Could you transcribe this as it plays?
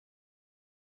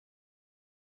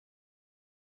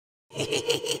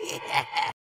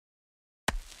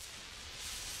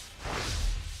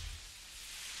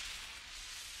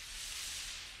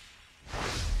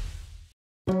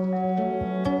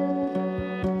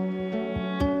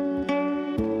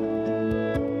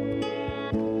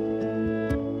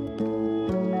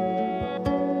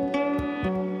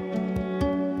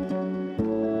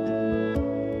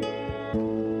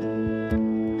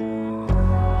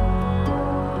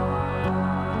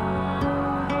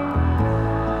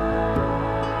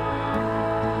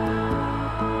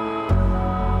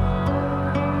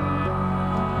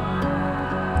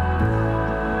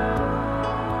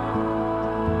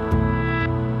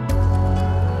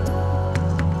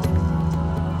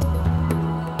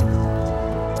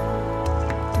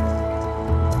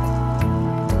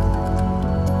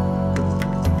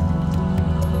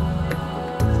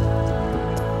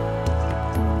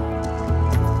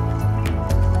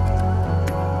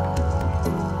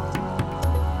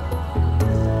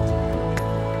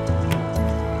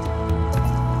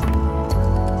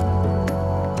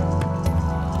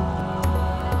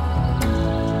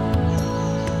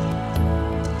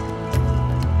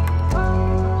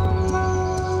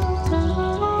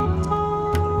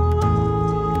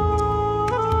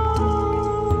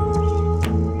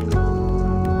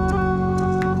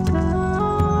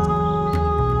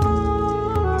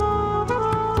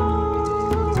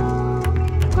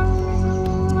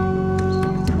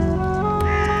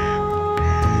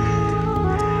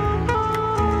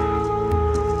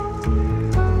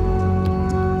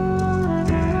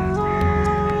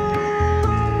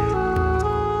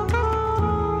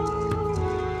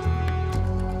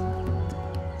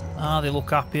They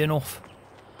look happy enough.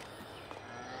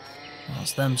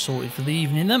 That's them sorted for the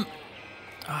evening then.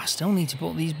 I still need to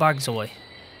put these bags away.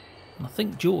 And I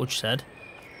think George said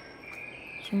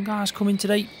some guys coming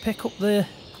today pick up the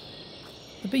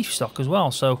beef stock as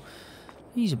well, so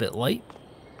he's a bit late.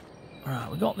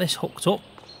 Right, we got this hooked up.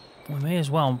 We may as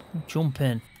well jump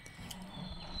in.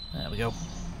 There we go.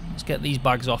 Let's get these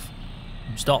bags off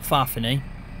and stop faffing, eh?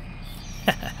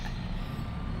 I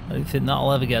don't think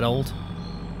that'll ever get old.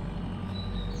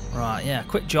 Right, yeah,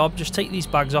 quick job. Just take these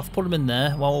bags off, put them in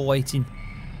there while we're waiting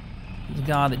for the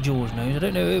guy that George knows. I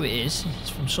don't know who it is. It's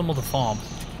from some other farm.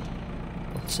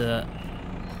 But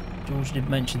George did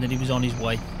mention that he was on his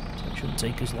way, so it shouldn't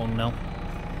take us long now.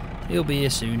 He'll be here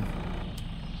soon.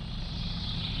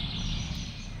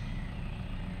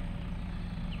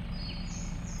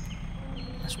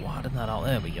 Let's widen that out.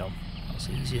 There we go. That's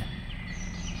easier.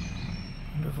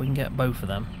 Wonder if we can get both of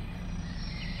them.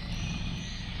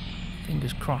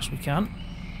 Fingers crossed we can.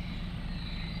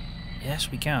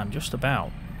 Yes, we can, just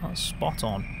about. That's spot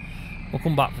on. We'll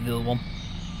come back for the other one.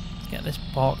 Let's get this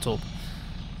parked up.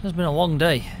 It's been a long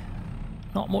day.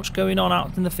 Not much going on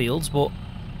out in the fields, but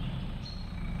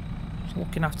just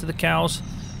looking after the cows.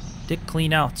 Did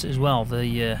clean out as well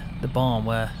the barn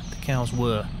where the cows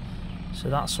were. So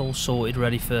that's all sorted,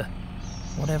 ready for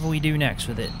whatever we do next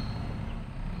with it.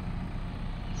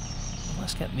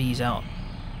 Let's get these out.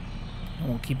 I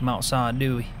won't keep them outside,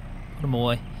 do we? Put them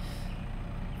away.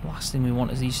 The last thing we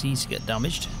want is these seeds to get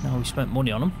damaged. Now we've spent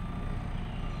money on them.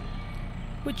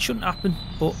 Which shouldn't happen,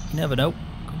 but you never know.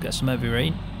 Could get some heavy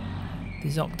rain.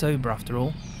 This is October after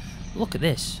all. Look at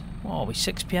this. What are we,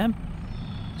 6 PM?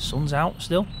 Sun's out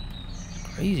still.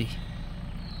 Crazy.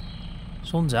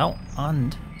 Sun's out,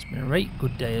 and it's been a right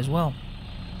good day as well.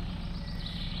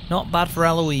 Not bad for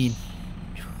Halloween.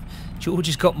 George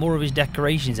has got more of his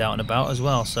decorations out and about as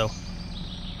well, so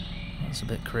that's a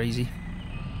bit crazy.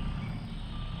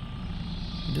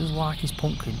 He does like his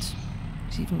pumpkins.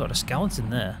 He's even got a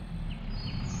skeleton there.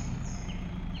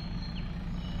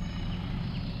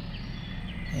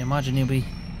 I imagine he'll be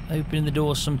opening the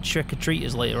doors to some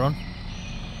trick-or-treaters later on.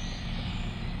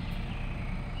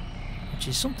 Which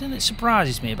is something that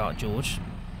surprises me about George.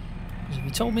 Because if he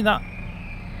told me that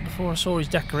before I saw his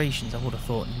decorations, I would have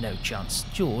thought, no chance.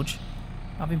 George,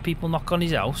 having people knock on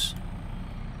his house?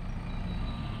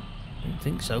 I don't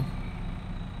think so.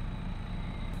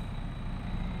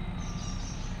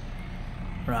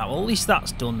 Right, well at least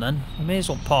that's done then. We may as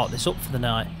well park this up for the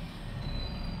night.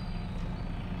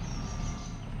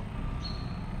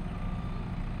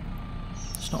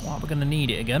 It's not like we're going to need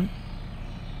it again.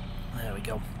 There we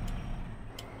go.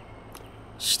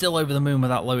 Still over the moon with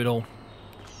that load all.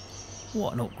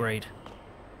 What an upgrade.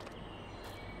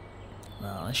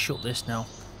 Right, let's shut this now.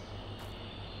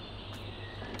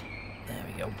 There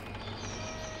we go.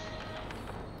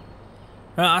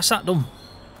 Right, that's that done.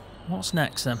 What's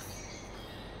next then?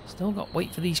 Still got to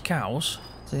wait for these cows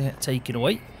to get taken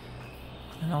away.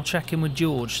 And I'll check in with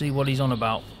George, see what he's on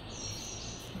about.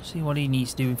 See what he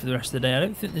needs doing for the rest of the day. I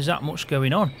don't think there's that much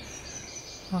going on.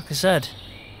 Like I said,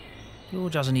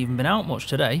 George hasn't even been out much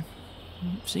today. I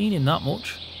haven't seen him that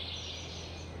much.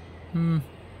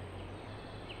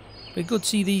 Be good to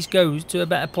see these go to a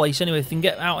better place anyway. If they can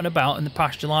get out and about in the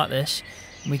pasture like this,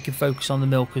 and we can focus on the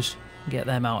milkers and get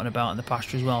them out and about in the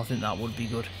pasture as well. I think that would be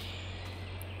good.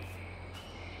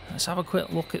 Let's have a quick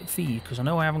look at feed, because I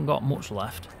know I haven't got much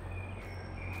left.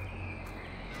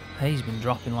 Hay's been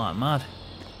dropping like mad.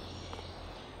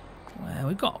 Well,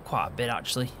 we've got quite a bit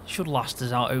actually. Should last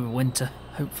us out over winter,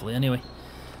 hopefully anyway,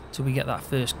 till we get that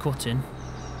first cut in.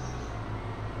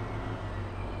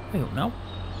 Way up now.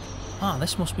 Ah,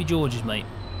 this must be George's, mate.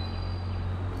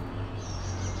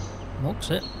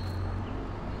 Looks it.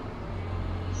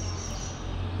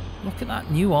 Look at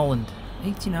that New Holland,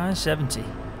 8970.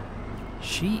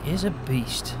 She is a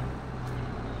beast.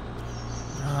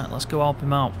 Right, let's go help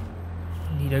him out.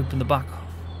 We need to open the back.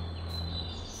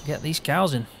 Get these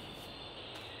cows in.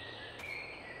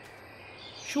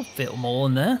 Should fit them all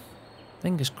in there.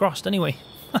 Fingers crossed anyway.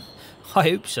 I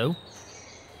hope so.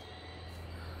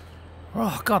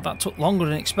 Oh god, that took longer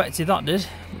than expected, that did.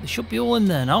 But they should be all in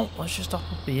there now. Let's just hop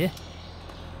up here.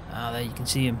 Ah, there you can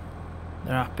see them.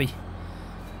 They're happy.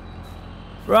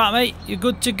 Right, mate, you're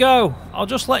good to go. I'll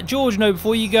just let George know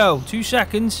before you go. 2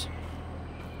 seconds.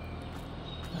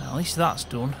 Well, at least that's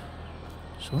done.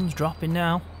 Sun's dropping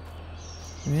now.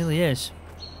 It really is.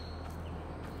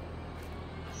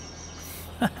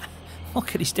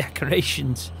 Look at his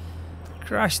decorations.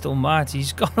 Christ almighty,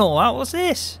 he's gone all out. What's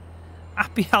this?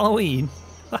 Happy Halloween.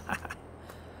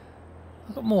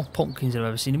 I've got more pumpkins than I've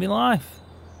ever seen in my life.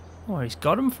 Where he's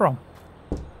got them from.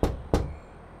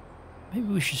 Maybe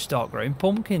we should start growing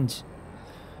pumpkins.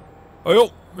 Hey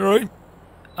up, you alright?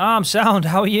 I'm sound,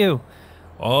 how are you?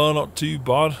 Oh, not too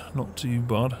bad, not too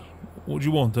bad. What do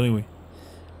you want anyway?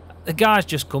 The guy's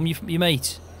just come, your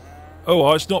mate.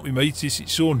 Oh, it's not me mate, it's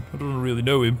his son. I don't really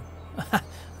know him.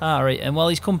 Alright, and well,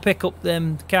 he's come pick up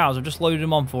them cows. I've just loaded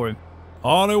them on for him.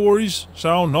 Ah, no worries.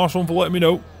 Sound, nice one for letting me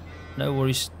know. No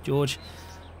worries, George.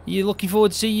 You looking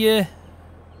forward to see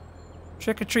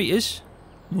trick-or-treaters?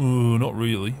 Oh, not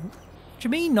really. What do you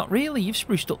mean, not really? You've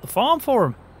spruced up the farm for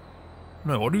them.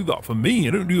 No, I do that for me.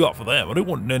 I don't do that for them. I don't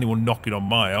want anyone knocking on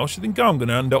my house. You think I'm going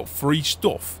to hand out free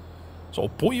stuff? It's the whole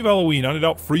point of Halloween, handed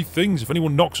out free things. If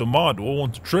anyone knocks on my door,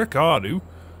 wants a trick, I do.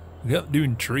 I get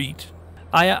doing treat.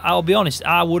 I'll be honest,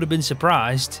 I would have been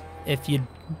surprised if you'd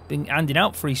been handing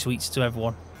out free sweets to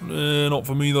everyone. Not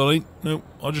for me, that ain't. No,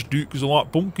 I just do it because I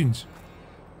like pumpkins.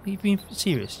 Are you being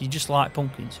serious? You just like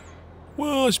pumpkins?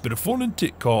 Well, it's a bit of fun, isn't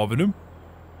it, carving them?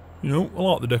 You know, I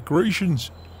like the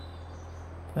decorations.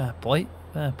 Fair play,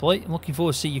 fair play. I'm looking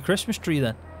forward to see your Christmas tree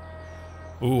then.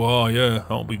 Oh, yeah,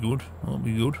 that'll be good. That'll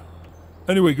be good.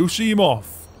 Anyway, go see him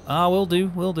off. Ah, will do,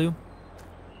 will do.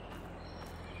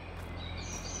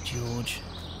 George,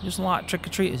 he doesn't like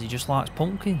trick-or-treaters, he just likes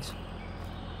pumpkins.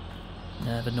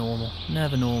 Never normal,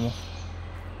 never normal.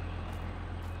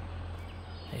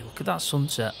 Hey, look at that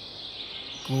sunset.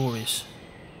 Glorious.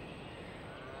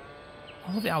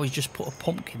 I love it how he's just put a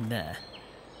pumpkin there.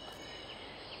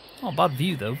 Not a bad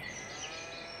view though.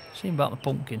 See him about the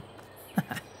pumpkin.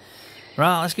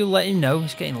 Right, let's go let him know.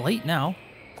 It's getting late now.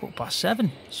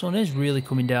 7:15. Sun is really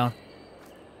coming down.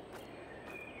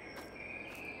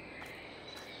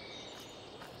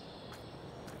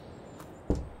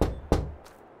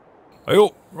 Hey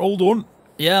up, all done?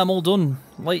 Yeah, I'm all done.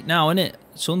 Late now, innit?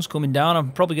 Sun's coming down.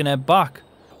 I'm probably going to head back.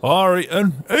 Alright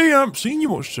then. Hey, I haven't seen you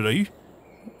much today.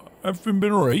 Everything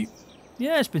been alright?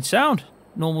 Yeah, it's been sound.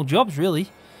 Normal jobs, really.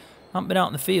 Haven't been out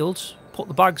in the fields. Put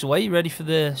the bags away, ready for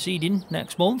the seeding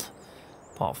next month.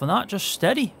 Apart from that, just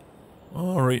steady.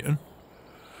 Alright then.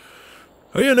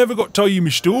 Hey, I never got to tell you my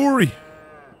story.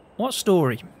 What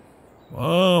story?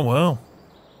 Oh, well.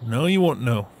 Now you want to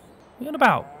know. What are you on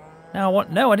about? Now I want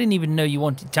to know. I didn't even know you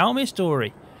wanted to tell me a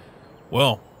story.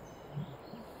 Well,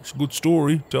 it's a good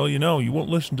story. Tell you now, you won't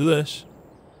listen to this.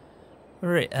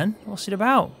 Right then, what's it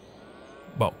about?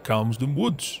 About Calmsden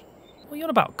Woods. What are you on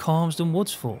about Calmsden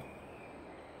Woods for?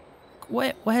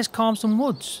 Where's Calmsden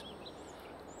Woods?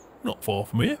 Not far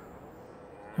from here.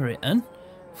 Right then.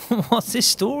 What's this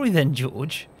story then,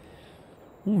 George?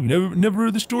 Oh, you never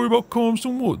heard the story about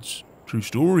Calmsden Woods? True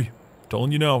story.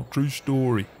 Telling you now, true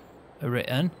story. Right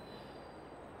then.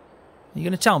 You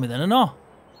going to tell me then or not?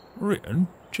 Right then,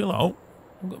 chill out.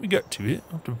 Let me get to it.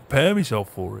 I have to prepare myself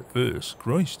for it first.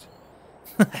 Christ.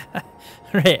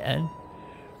 Right then.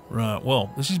 Right,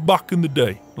 well, this is back in the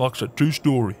day. Like I said, true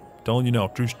story. Telling you now,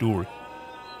 true story.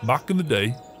 Back in the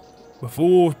day,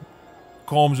 before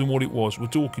Calmsden what it was, we're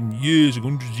talking years ago,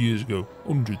 hundreds of years ago.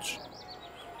 Hundreds.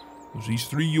 there was these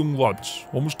three young lads.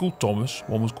 One was called Thomas,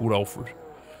 one was called Alfred.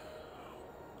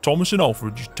 Thomas and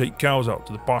Alfred just take cows out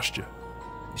to the pasture.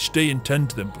 They stay and tend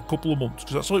to them for a couple of months,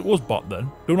 because that's how it was back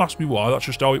then. Don't ask me why, that's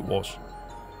just how it was.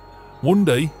 One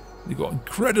day, they got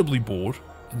incredibly bored,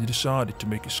 and they decided to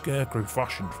make a scarecrow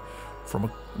fashioned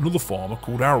from another farmer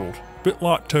called Harold. A bit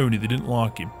like Tony, they didn't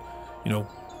like him. You know,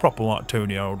 proper like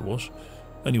Tony Harold was.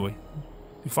 Anyway,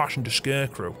 they fashioned a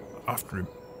scarecrow after him.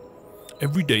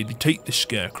 Every day they take this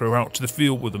scarecrow out to the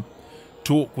field with them,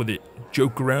 talk with it,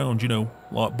 joke around, you know,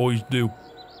 like boys do.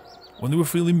 When they were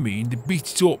feeling mean, they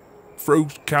beat it up, throw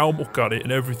cow muck at it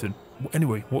and everything.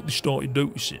 Anyway, what they started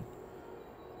noticing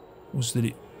was that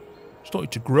it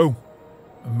started to grow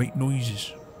and make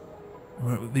noises.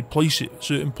 They'd place it at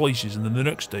certain places and then the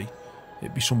next day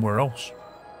it'd be somewhere else.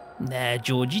 Nah,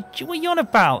 George, what are you on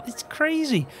about? It's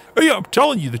crazy. Hey, I'm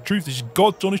telling you the truth. This is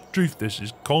God's honest truth. This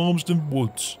is Calmsden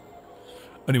Woods.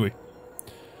 Anyway,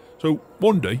 so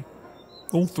one day,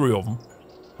 all three of them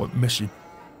went missing.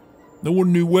 No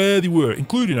one knew where they were,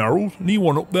 including Harold, and he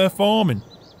went up there farming.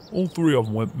 All three of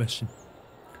them went missing.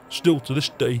 Still, to this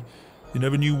day, they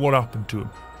never knew what happened to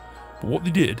them. But what they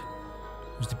did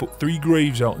was they put 3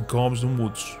 graves out in Calmsden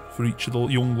Woods for each of the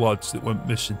young lads that went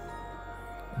missing.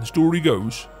 And the story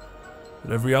goes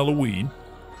that every Halloween,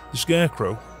 the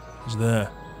scarecrow is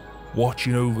there,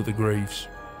 watching over the graves.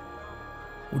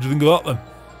 What do you think of that then?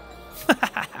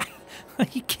 Are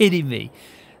you kidding me?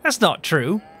 That's not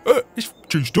true. It's a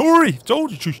true story. I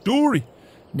told you, true story.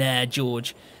 Nah,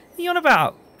 George. Are you on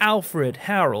about Alfred,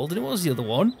 Harold, and what was the other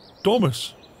one?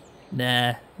 Thomas.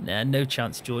 Nah, no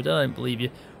chance, George. I don't believe you.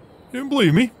 You don't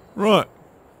believe me? Right.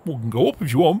 We can go up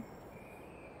if you want.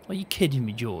 Are you kidding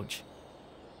me, George?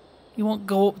 You won't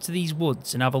go up to these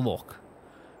woods and have a look?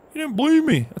 You don't believe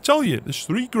me? I tell you, there's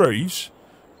 3 graves,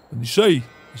 and they say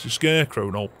it's a scarecrow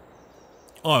and all.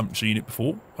 I haven't seen it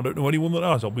before. I don't know anyone that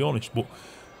has, I'll be honest, but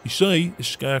they say this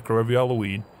scarecrow every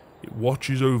Halloween, it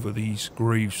watches over these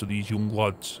graves for these young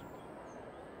lads.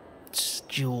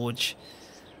 George,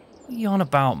 what are you on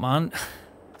about, man?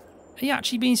 Are you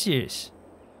actually being serious?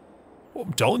 What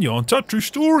I'm telling you, aren't I? True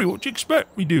story. What do you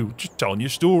expect me do? Just telling you a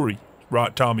story.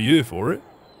 Right time of year for it.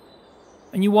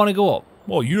 And you want to go up?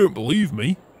 Well, you don't believe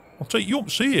me. I'll take you up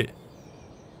and see it.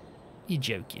 You're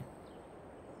joking.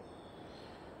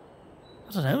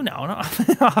 I don't know now.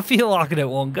 I feel like I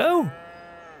don't want to go.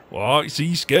 Well, I see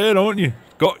you're scared, aren't you?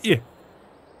 Got you.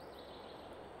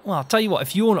 Well, I'll tell you what,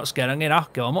 if you're not scared, I'm going to have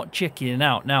to go. I'm not chickening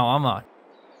out now, am I?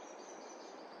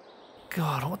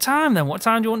 God, what time then? What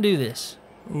time do you want to do this?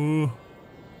 Gonna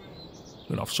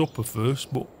have supper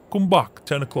first, but come back,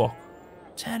 10 o'clock.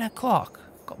 10 o'clock?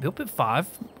 Got to be up at 5.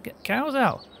 Get the cows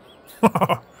out.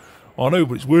 I know,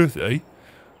 but it's worth it, eh?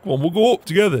 Come on, we'll go up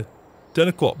together. 10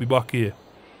 o'clock, be back here.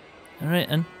 Alright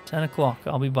then, 10 o'clock,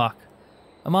 I'll be back.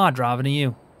 Am I driving or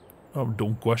you? That's a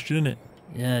dumb question, isn't it?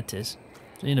 Yeah, it is.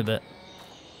 See you in a bit.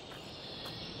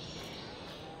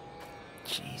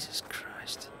 Jesus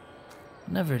Christ.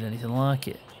 Never heard anything like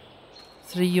it.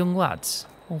 3 young lads,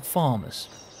 all farmers.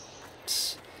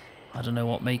 I don't know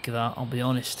what make of that, I'll be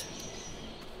honest.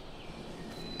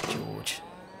 George.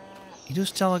 He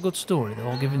does tell a good story though,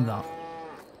 I'll give him that.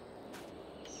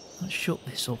 Let's shut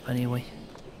this up anyway.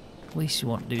 Least you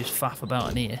want to do is faff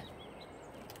about in here.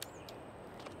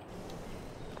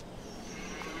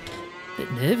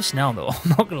 Bit nervous now though, I'm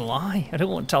not gonna lie. I don't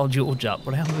want to tell George that,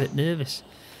 but I am a bit nervous.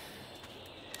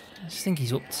 I just think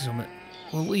he's up to something.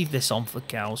 We'll leave this on for the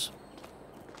cows.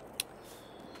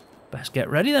 Best get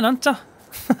ready then, Hunter.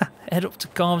 Head up to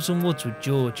Calmsden Woods with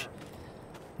George.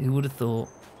 Who would have thought?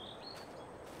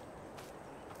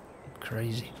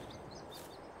 Crazy.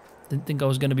 Didn't think I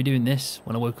was going to be doing this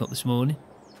when I woke up this morning.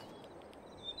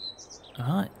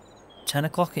 Alright, 10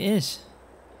 o'clock it is.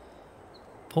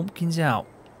 Pumpkins out.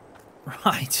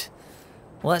 Right,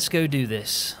 let's go do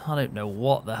this. I don't know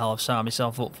what the hell I've signed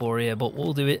myself up for here, but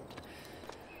we'll do it.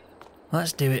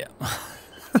 Let's do it.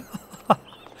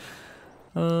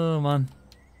 Oh man.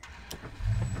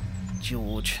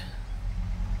 George.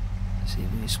 Let's see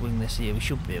if we can swing this here. We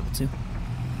should be able to.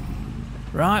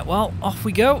 Right, well, off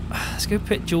we go. Let's go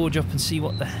pick George up and see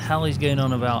what the hell he's going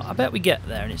on about. I bet we get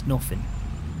there and it's nothing.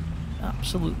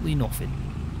 Absolutely nothing.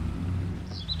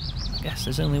 I guess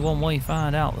there's only one way to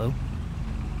find out though.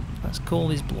 Let's call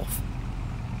his bluff.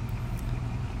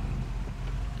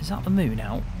 Is that the moon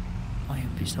out? I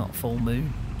hope it's not a full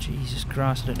moon. Jesus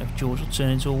Christ, I don't know if George will turn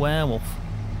into a werewolf.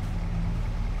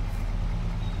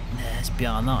 Nah, it's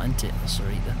behind that, isn't it? That's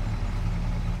alright then.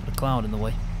 Got a cloud in the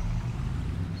way.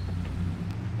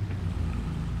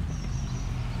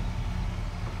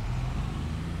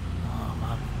 Oh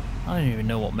man, I don't even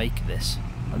know what to make of this.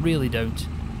 I really don't.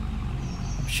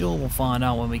 sure we'll find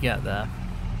out when we get there.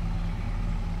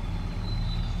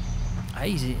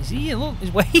 Hey, is he here? Look,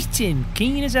 he's waiting,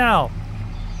 keen as hell.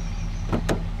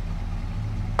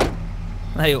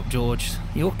 Hey up, George.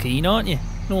 You're keen, aren't you?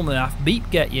 Normally half beep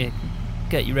get you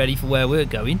ready for where we're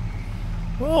going.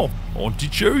 Well, I wanted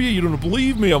to show you. You don't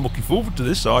believe me. I'm looking forward to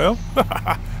this, I am.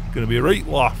 Gonna be a right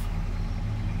laugh.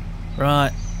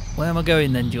 Right, where am I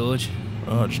going then, George?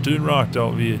 Right, just turn right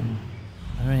out of here.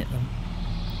 Alright then.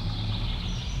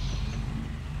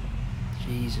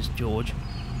 Jesus, George.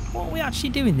 What are we actually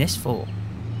doing this for?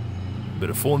 Bit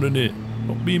of fun, innit?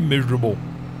 Not being miserable.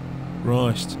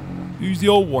 Christ. Who's the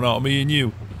old one out of me and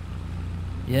you?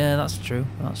 Yeah, that's true.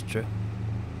 That's true.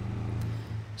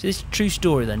 So this is a true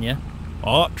story then, yeah?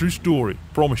 Ah, true story.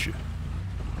 Promise you.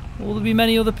 Will there be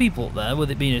many other people up there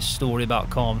with it being a story about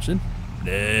Carmson?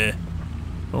 Nah.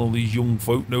 All these young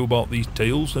folk know about these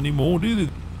tales anymore, do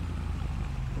they?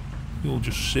 You'll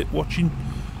just sit watching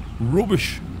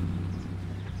rubbish.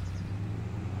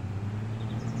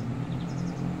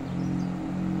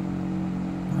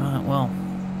 Right, well.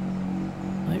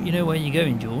 I hope you know where you're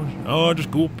going, George. Ah, just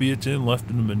go up here, turn left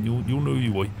in a minute. You'll know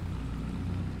your way.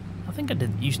 I think I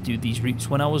used to do these routes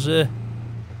when I was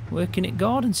working at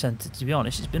Garden Centre, to be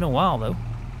honest. It's been a while, though.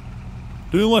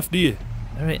 Turn left here.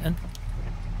 Alright then.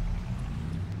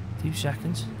 2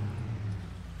 seconds.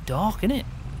 Dark, innit?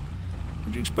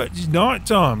 What do you expect? It's night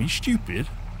time. You stupid.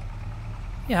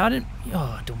 Yeah, I didn't...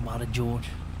 Oh, it don't matter, George.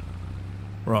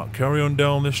 Right, carry on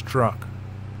down this track.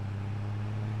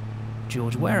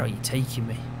 George, where are you taking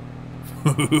me?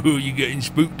 You're getting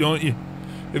spooked, aren't you?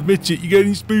 Admit it, you're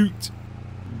getting spooked.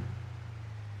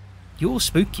 You're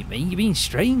spooking me. You're being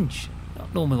strange.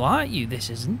 Not normally like you, this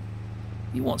isn't.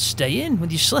 You want to stay in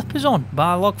with your slippers on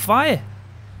by a log fire.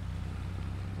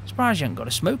 Surprised you haven't got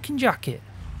a smoking jacket.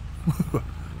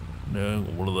 No,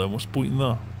 one of them. What's the point in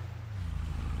that?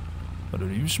 I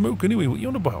don't even smoke anyway. What are you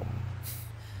on about?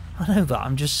 I know that.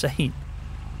 I'm just saying.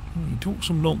 Well, you talk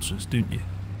some nonsense, don't you?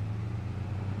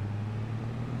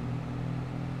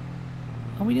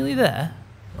 Are we nearly there?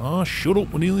 Ah, shut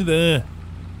up. We're nearly there.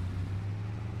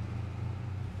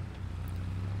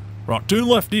 Right, turn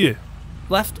left here.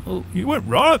 Left? Oh, You went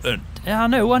right then. I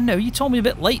know. You told me a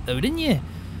bit late though, didn't you?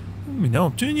 I mean, now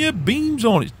turn your beams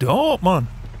on. It's dark, man.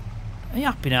 Are you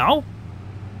happy now?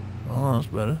 Oh, that's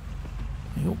better.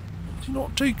 Yep. Is he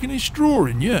not taking his straw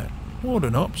in yet? What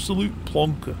an absolute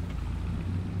plonker.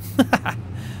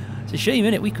 It's a shame,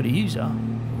 innit? We could have used that.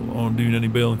 I aren't doing any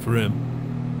bailing for him.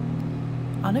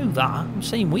 I know that. I'm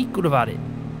saying we could have had it.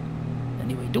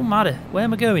 Anyway, don't matter. Where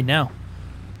am I going now?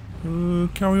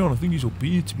 Carry on. I think he's up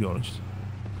here, to be honest.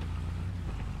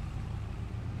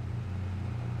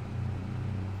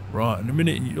 Right, in a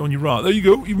minute, on your right. There you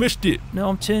go. You missed it. No,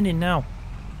 I'm turning now.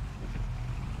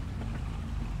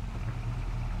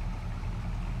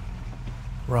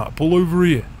 Right, pull over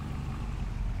here.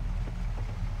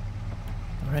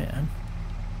 Alright then.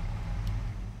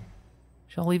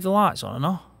 Shall I leave the lights on or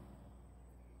not?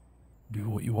 Do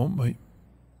what you want, mate.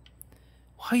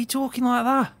 Why are you talking like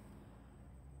that?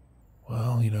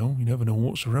 Well, you know, you never know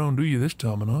what's around, do you, this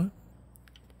time of night?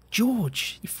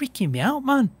 George, you're freaking me out,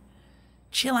 man.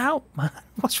 Chill out, man.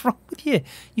 What's wrong with you?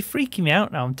 You're freaking me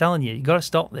out now, I'm telling you. You got to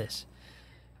stop this.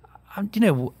 You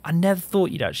know, I never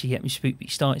thought you'd actually get me spooked, but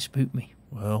you started to spook me.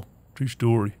 Well, true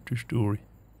story, true story.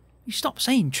 You stop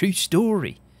saying true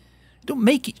story. Don't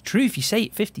make it true if you say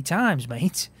it 50 times,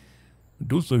 mate. It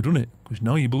does though, doesn't it? Because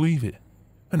now you believe it.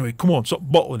 Anyway, come on, stop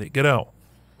bottling it, get out.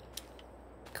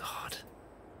 God.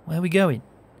 Where are we going?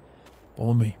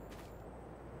 Follow me.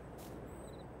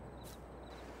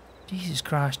 Jesus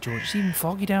Christ, George, it's even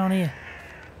foggy down here.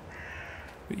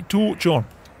 Get your torch on.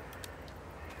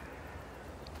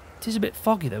 It is a bit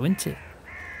foggy though, isn't it?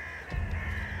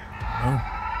 Oh,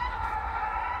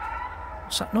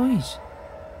 What's that noise?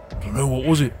 I don't know, what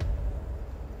was it?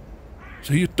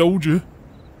 See, I told you.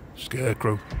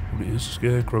 Scarecrow. What it is, a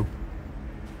scarecrow.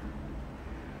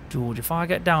 George, if I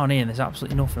get down here and there's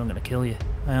absolutely nothing, I'm going to kill you.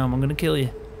 I'm going to kill you.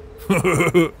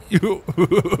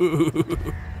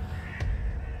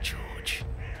 George.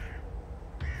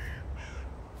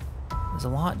 There's a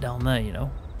light down there, you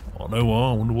know. I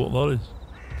know, I wonder what that is.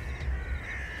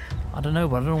 I don't know,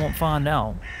 but I don't want to find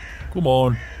out. Come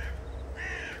on.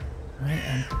 Right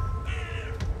then.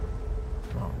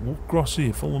 Right, walk across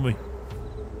here, follow me.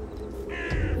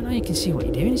 I know you can see what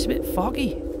you're doing, it's a bit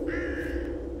foggy.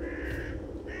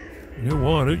 You know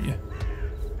why, don't you?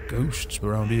 Ghosts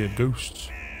around here, ghosts.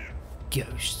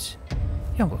 Ghosts? You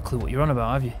haven't got a clue what you're on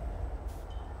about, have you?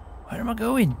 Where am I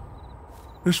going?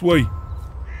 This way.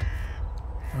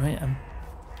 Right,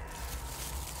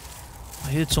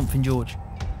 I heard something, George.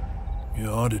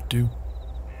 Yeah, I did too.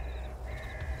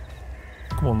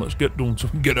 Come on, let's get done so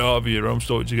we can get out of here. I'm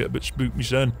starting to get a bit spooked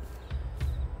myself.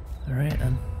 Alright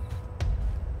then.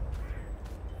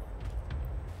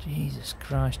 Jesus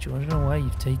Christ, George, I don't know where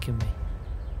you've taken me.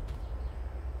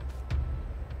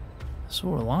 I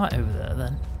saw a light over there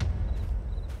then. Are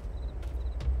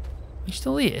you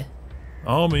still here?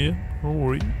 I'm here. Don't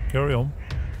worry. Carry on.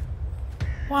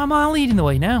 Why am I leading the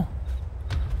way now?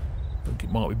 I think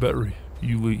it might be better if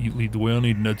you lead the way. I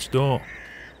need an head start.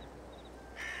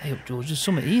 Hey up, George, there's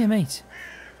something here, mate.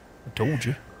 I told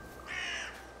you.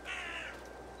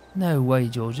 No way,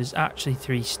 George, there's actually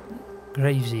 3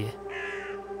 graves here.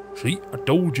 See, I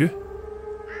told you.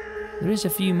 There is a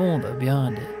few more though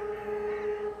behind it.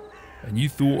 And you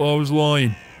thought I was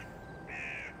lying.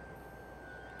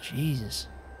 Jesus.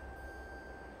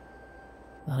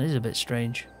 That is a bit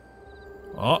strange.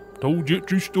 Ah, told you.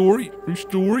 True story. True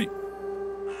story.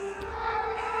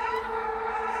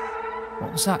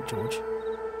 What was that, George?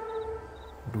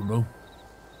 I don't know.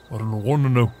 I don't want to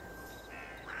know.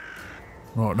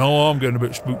 Right, now I'm getting a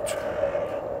bit spooked.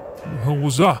 What the hell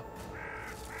was that?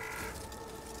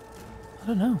 I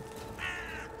don't know.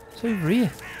 It's over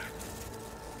here.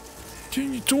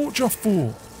 Turn your torch off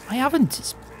for? I haven't.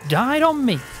 It's died on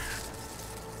me.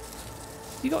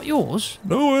 You got yours?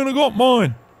 No, I ain't got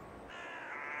mine.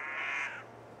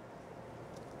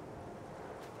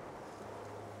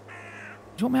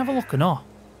 Do you want me to have a look or not?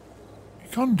 You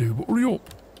can do, but hurry up.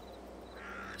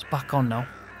 It's back on now.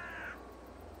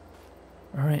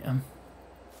 Alright,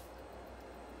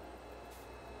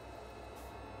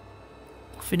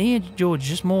 Nothing here, George,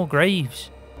 just more graves.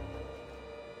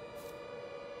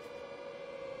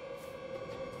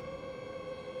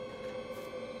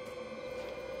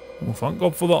 Well, thank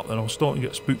God for that then. I was starting to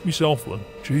get spooked myself then.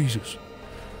 Jesus.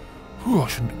 Whew, I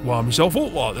shouldn't wind myself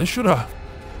up like this, should I?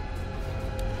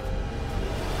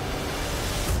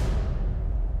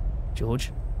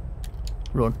 George,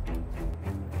 run.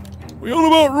 What are you on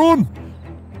about, run?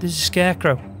 There's a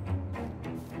scarecrow.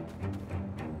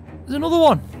 There's another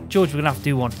one. George, we're going to have to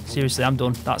do one. Seriously, I'm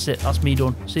done. That's it. That's me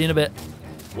done. See you in a bit.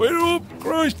 Wait up,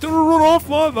 Christ, don't run off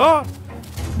like that.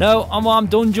 No, I'm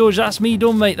done, George. That's me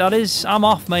done, mate. That is. I'm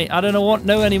off, mate. I don't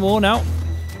know anymore now.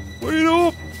 Wait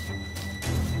up.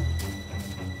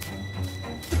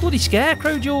 The bloody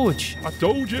scarecrow, George. I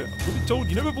told you. I bloody told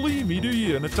you. You never believe me, do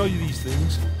you? And I tell you these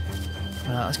things.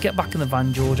 Right, let's get back in the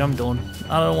van, George. I'm done.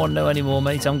 I don't want to know anymore,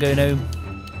 mate. I'm going home.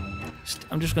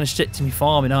 I'm just going to stick to me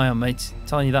farming, I am, mate. I'm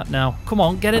telling you that now. Come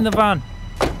on, get in the van.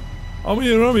 I'm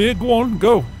here. Go on,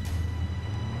 go.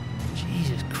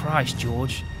 Jesus Christ,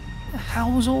 George. What the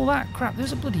hell was all that crap?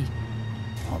 There's a bloody...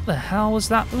 What the hell was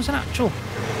that? There was an actual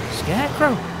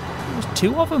scarecrow. There was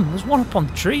 2 of them. There's one up on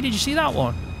the tree. Did you see that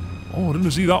one? Oh, I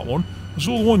didn't see that one. I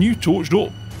saw the one you torched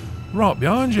up. Right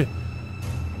behind you.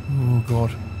 Oh,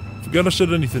 God. Forget I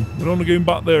said anything. We're only going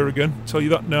back there again. I'll tell you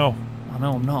that now. I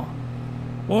know I'm not.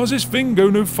 Why does this thing go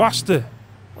no faster?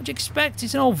 What do you expect?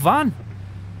 It's an old van.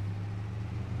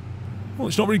 Well,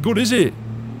 it's not very good, is it?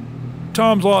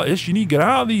 Times like this, you need to get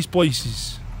out of these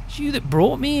places. It's you that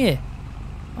brought me here.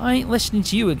 I ain't listening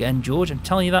to you again, George. I'm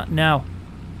telling you that now.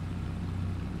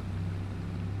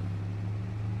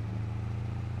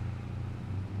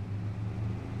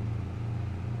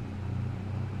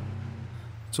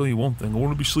 Tell you one thing, I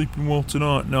want to be sleeping well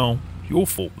tonight now. It's your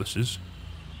fault, this is.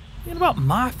 What about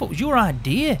my fault? It was your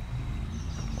idea.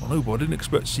 I know, but I didn't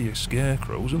expect to see a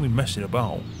scarecrow. I was only messing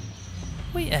about.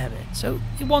 Wait a minute. So,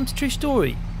 it wasn't a true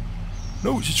story?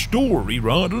 No, it's a story,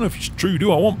 right? I don't know if it's true,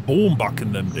 do I? I wasn't born back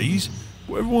in them days.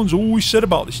 But everyone's always said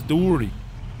about this story.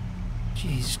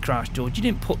 Jesus Christ, George. You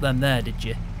didn't put them there, did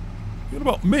you? What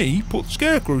about me? Put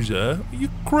scarecrows there? Are you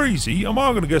crazy? Am I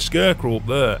going to get a scarecrow up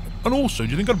there? And also, do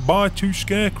you think I'd buy 2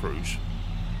 scarecrows?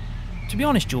 To be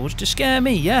honest, George, to scare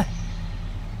me, yeah.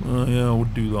 Yeah, I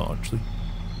would do that, actually.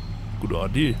 Good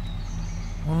idea.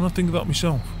 Why don't I think of that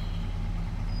myself?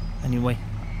 Anyway,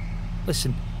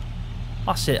 listen.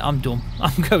 That's it, I'm done.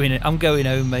 I'm going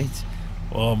home, mate.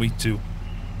 Oh, me too.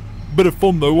 Bit of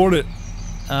fun though, wasn't it?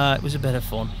 It was a bit of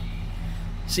fun.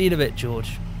 See you in a bit,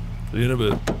 George. See you in a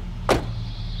bit.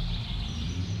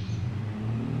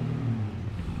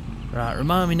 Right,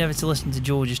 remind me never to listen to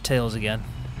George's tales again.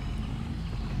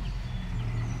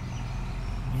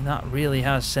 I mean, that really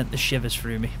has sent the shivers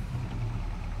through me.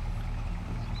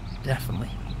 Definitely.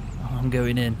 I'm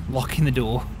going in, locking the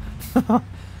door.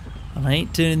 And I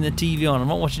ain't turning the TV on. I'm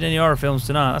not watching any horror films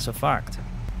tonight, that's a fact.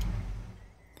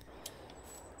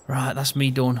 Right, that's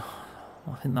me done.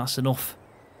 I think that's enough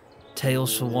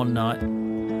tales for one night.